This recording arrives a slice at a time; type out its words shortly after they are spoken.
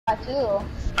too.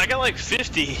 I got like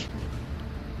 50.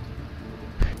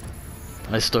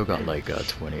 I still got like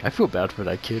 20. I feel bad for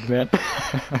that kid, man.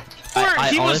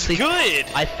 He honestly, was good.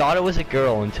 I thought it was a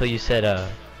girl until you said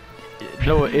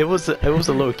No, it was a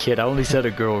little kid. I only said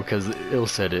a girl because Il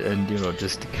said it, and you know,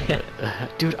 just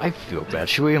dude, I feel bad.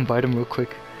 Should we invite him real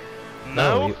quick?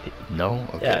 No. No.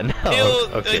 Okay. Yeah, no.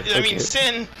 Okay, I mean,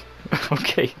 Sin.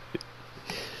 Okay.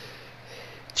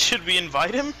 Should we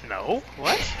invite him? No.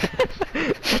 What?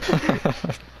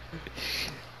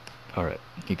 All right.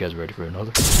 You guys ready for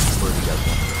another? Where do you guys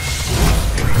want to go?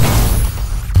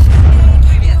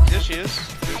 Yes, she is.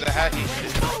 There's a hacky.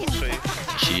 I'll show you.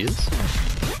 She is?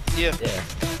 Yeah. Yeah.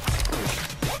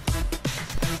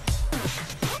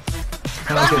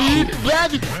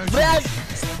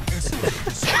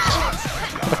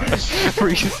 Were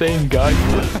you saying God?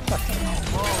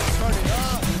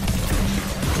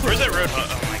 Where's that road? Oh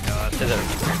my god.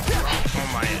 Oh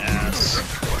my ass.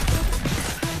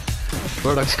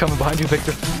 Roadhog's coming behind you,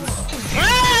 Victor.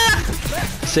 Ah!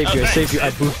 Save you, I saved you.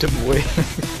 I moved him away.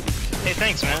 Hey,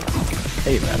 thanks, man.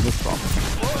 Hey, man, no problem.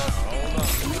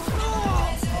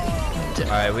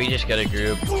 Alright, we just got a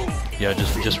group. Yeah,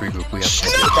 just regroup. We have.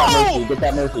 No! Get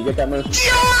that mercy, get that mercy.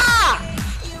 Yeah!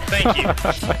 Thank you.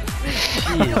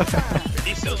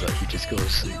 He feels like he just goes to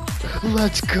sleep.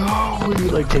 Let's go! He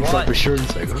like takes off his shirt and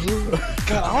it's like, ugh.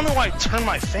 God, I don't know why I turned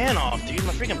my fan off, dude.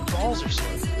 My freaking balls are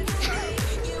sweating.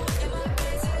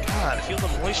 God, I feel the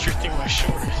moisture through my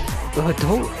shorts.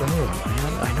 Don't. Oh,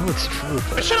 man, I know it's true,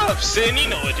 but. Shut up, Sin. You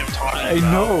know what I'm talking about. I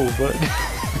know, but.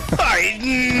 I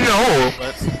know,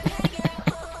 but.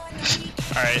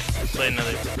 Alright, let's play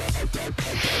another.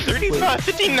 35,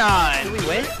 59! Did we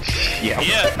win? Yeah.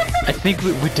 I think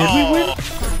we did. We win?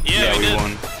 Yeah, we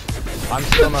won. I'm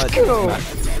still not.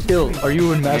 Ill, are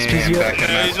you in Masters yet?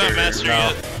 No, he's not master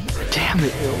yet. Damn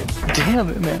it, Ill. Damn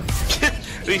it, man.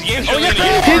 These games are really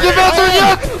He's in Masters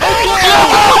yet!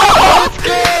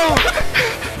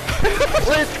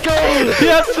 Let's go!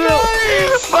 Yes, Ill!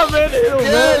 My man, Ill,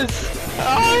 man.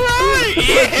 Alright!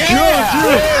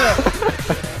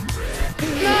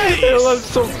 Nice! Ill, I'm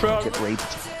so proud. Get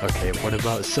raped. Okay, what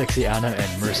about Sexy Anna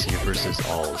and Mercy versus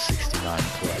all 69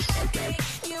 plus?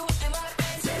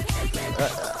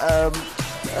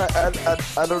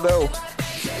 I don't know.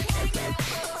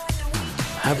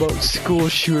 How about school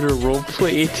shooter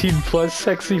roleplay 18 plus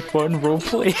sexy fun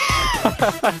roleplay?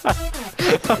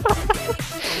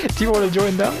 Do you want to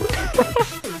join that one?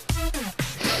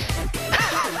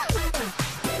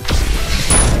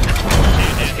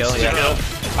 Let's go, yeah.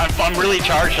 I'm really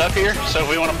charged up here, so if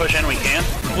we want to push in, we can.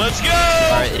 Let's go!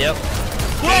 Alright, yep.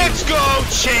 Let's go,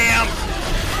 champ!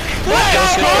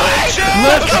 Let's go, champ!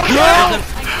 Let's go!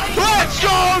 Let's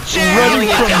go, champ! Running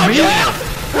from me?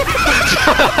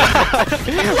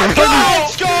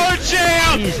 Let's go,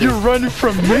 champ! You're running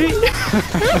from me? Do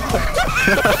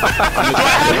I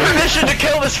have permission to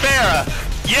kill this Farah?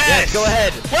 Yes! Go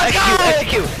ahead. Let's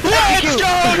Execute. Let's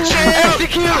go, champ!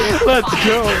 Execute. Let's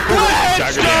go!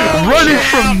 Let's go! Running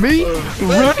from me?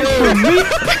 Running from me?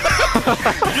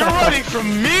 You're running from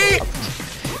me?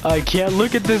 I can't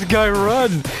look at this guy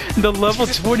run. The level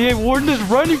 28 warden is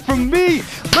running from me.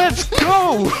 Let's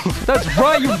go. That's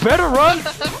right. You better run.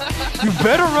 You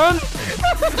better run.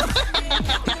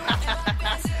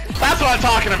 That's what I'm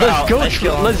talking about. Let's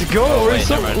go. Let's go. Let's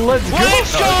go. Let's go.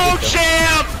 Let's go,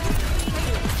 champ!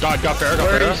 Got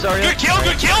Farah, Sorry. Good kill,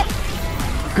 good kill!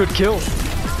 Good kill.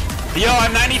 Yo,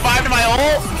 I'm 95 to my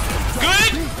ult.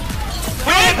 Good!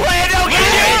 Good play, no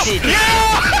Yeah! good!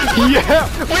 Yeah.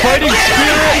 Fighting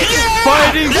spirit.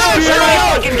 Fighting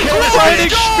spirit.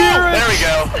 Fighting spirit. There we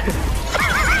go.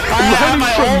 Running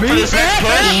from me.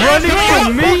 Running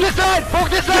from me.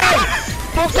 Poke the side!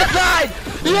 Poke the side!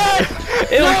 Yes!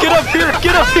 Get up here.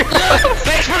 Get up here.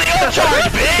 Thanks for the ult charge,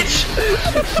 bitch.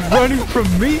 Running from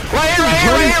me. Right here.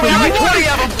 We have like 20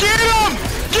 of them. Get him!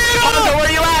 Get him! Honzo,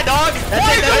 where you at, dog?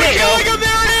 Why is There he you go. killing him?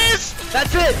 There it is!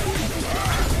 That's it!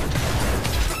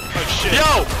 Oh shit.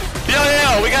 Yo,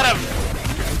 we got a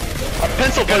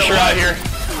pencil pusher out here.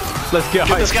 Let's get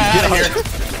Get this guy out of here.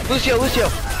 Lucio!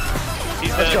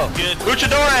 He's Let's go. Good.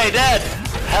 Luchadore, dead.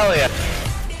 Hell yeah.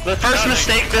 The first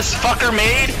mistake this fucker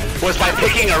made was by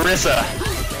picking Orisa.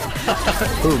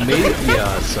 Oh, me?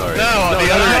 Yeah, sorry. No,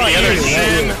 the other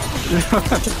Sin.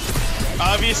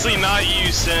 Obviously not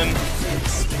you, Sin.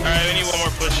 Alright, we need one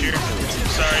more push here.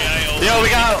 Sorry, Yo, we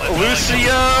got Lucio.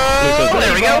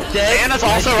 There we go. Anna's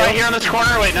also right here in this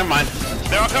corner. Wait, never mind.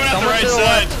 They're all coming out the Someone right to the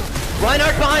side.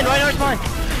 Reinhardt's behind!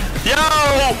 Yo,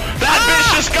 that bitch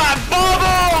just got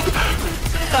bubbled.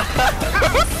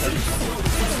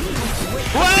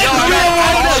 Yo,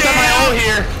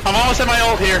 I'm almost at my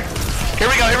ult here. Here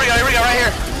we go, right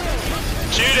here.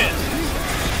 Shoot it.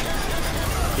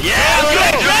 Yeah,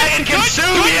 good dragon,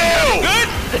 consume you! Good!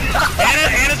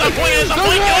 Anna's on point,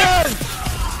 Kill him!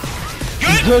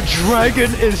 Good! The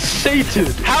dragon is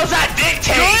sated. How's that dick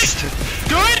taste?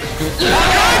 Good!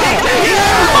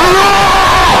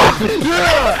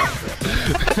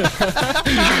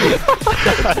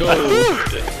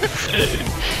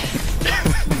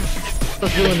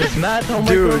 What's doing this math homework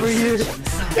Dude. over here?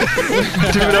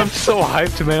 Dude, I'm so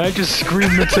hyped, man. I just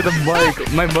screamed into the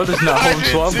mic. My mother's not home,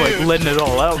 so I'm like letting it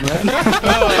all out, man.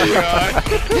 Oh god.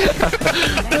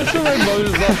 That's why my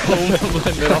mother's not home. I'm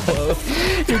letting it all out.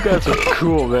 You guys are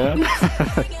cool, man. You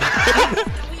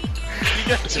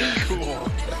guys are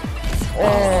cool.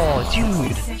 Oh,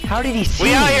 dude. How did he see We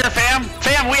me? out here, fam!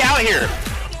 Fam, we out here!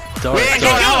 Dark. We ain't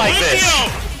going out like this!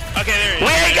 Okay, there he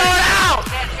We is. ain't going out!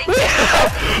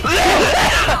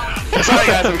 Sorry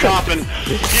guys, I'm coughing.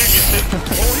 You're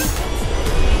good.